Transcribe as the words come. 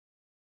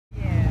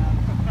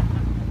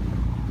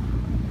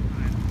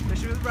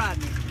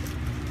Rodney.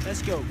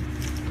 Let's go.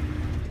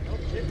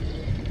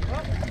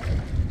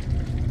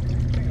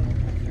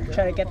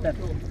 Try to get the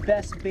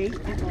best bait,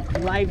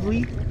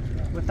 lively,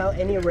 without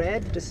any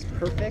red, just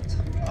perfect.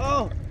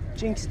 Oh,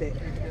 jinxed it.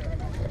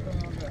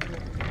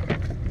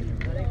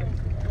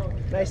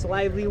 Nice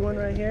lively one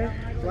right here.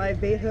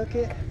 Live bait hook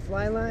it,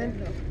 fly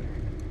line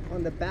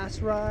on the bass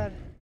rod.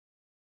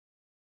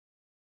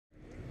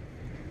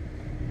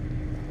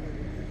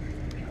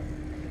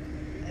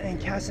 And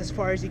cast as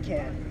far as you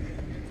can.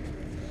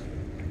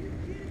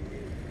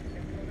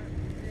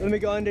 Let me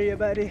go under you,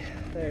 buddy.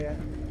 There you go.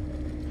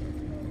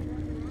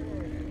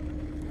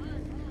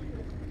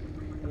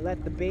 And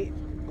let the bait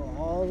go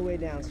all the way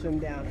down, swim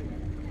down.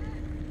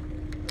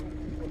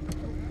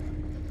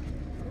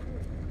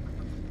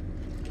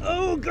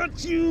 Oh,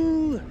 got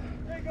you!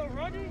 There you go,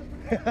 Rodney.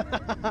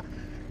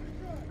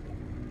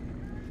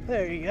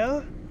 There you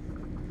go.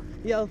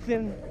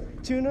 Yellowfin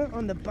tuna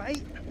on the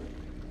bite.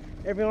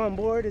 Everyone on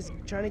board is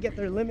trying to get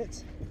their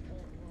limits.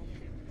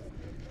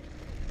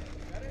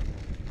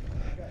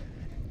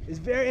 It's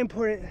very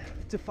important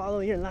to follow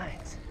your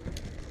lines.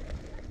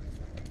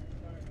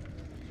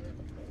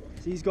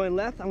 So he's going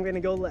left, I'm gonna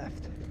go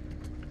left.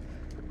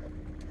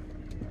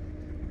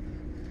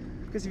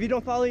 Because if you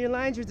don't follow your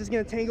lines, you're just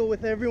gonna tangle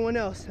with everyone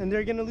else and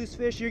they're gonna lose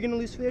fish, you're gonna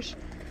lose fish.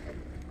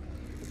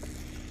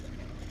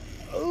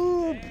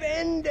 Oh,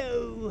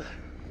 bendo!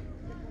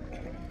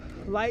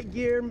 Light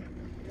gear.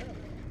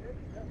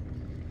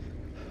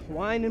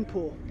 Wind and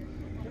pull.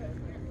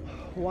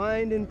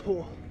 Wind and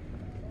pull.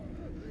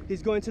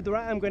 He's going to the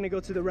right, I'm going to go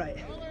to the right.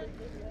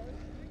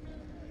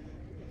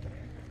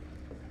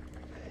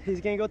 He's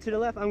going to go to the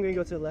left, I'm going to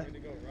go to the left.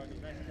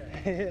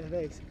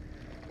 Thanks.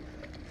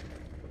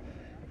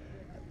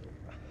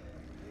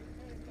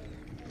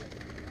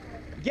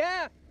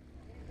 Yeah!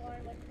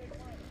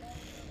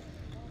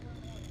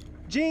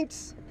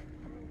 Jinx!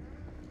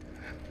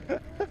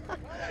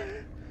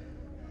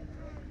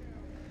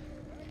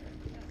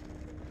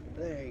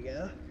 There you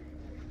go.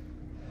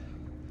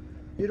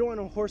 You don't want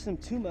to horse him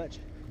too much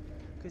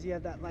because you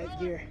have that light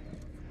gear.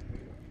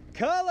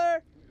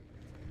 Color!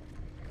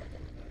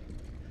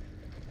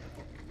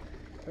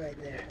 Right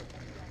there.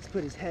 Let's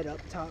put his head up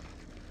top.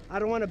 I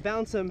don't want to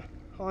bounce him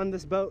on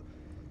this boat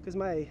because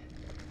my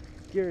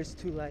gear is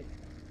too light.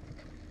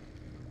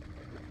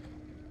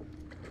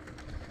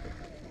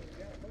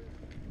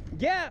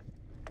 Yeah!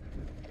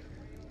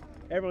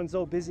 Everyone's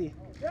so busy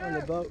on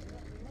the boat.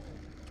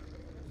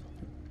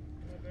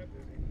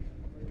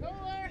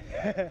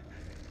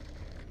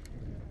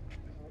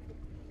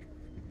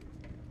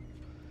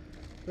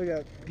 Look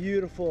at that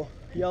beautiful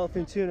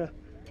yellowfin tuna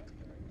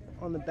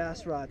on the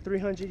bass rod.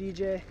 300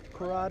 EJ,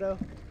 Corrado,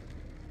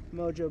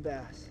 Mojo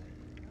bass.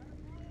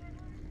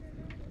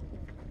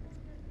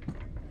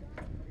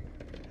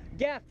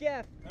 Gaff,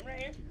 gaff. I'm right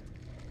here.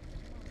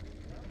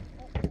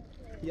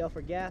 Yell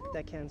for gaff,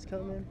 that can's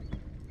coming.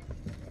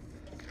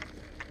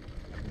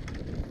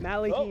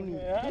 Malahini. Oh,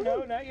 yeah,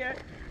 no, not yet.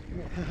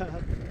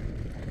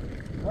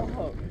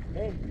 Oh,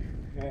 hey.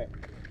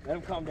 Let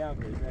him calm down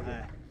for a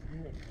second.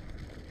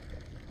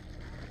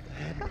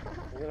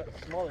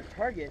 Smaller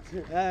targets.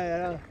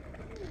 Yeah.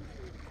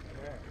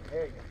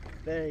 There you go.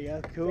 There you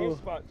go, cool. Same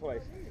spot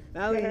twice.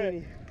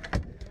 Malahini.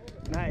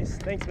 Nice,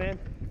 thanks man.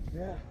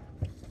 Yeah.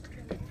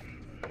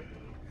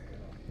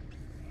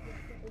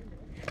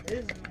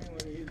 This is one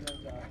of these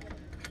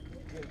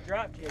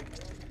drop jig.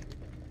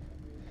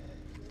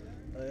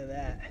 Look at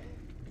that.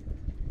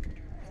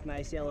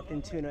 Nice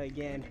yellowfin tuna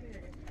again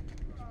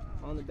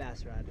on the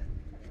bass rod.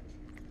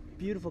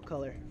 Beautiful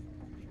color.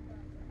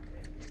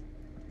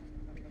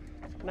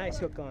 Nice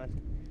hook on.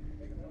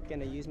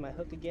 Gonna use my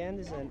hook again.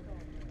 This is a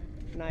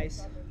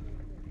nice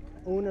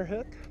owner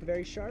hook,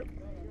 very sharp.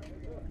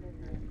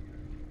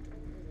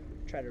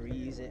 Try to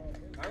reuse it.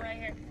 I'm right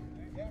here.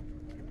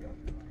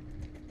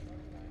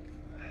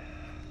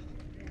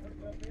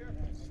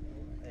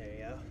 There you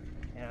go.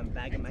 And I'm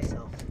bagging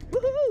myself.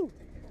 Woohoo!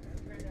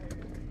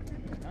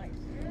 Nice.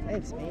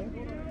 Thanks,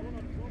 man.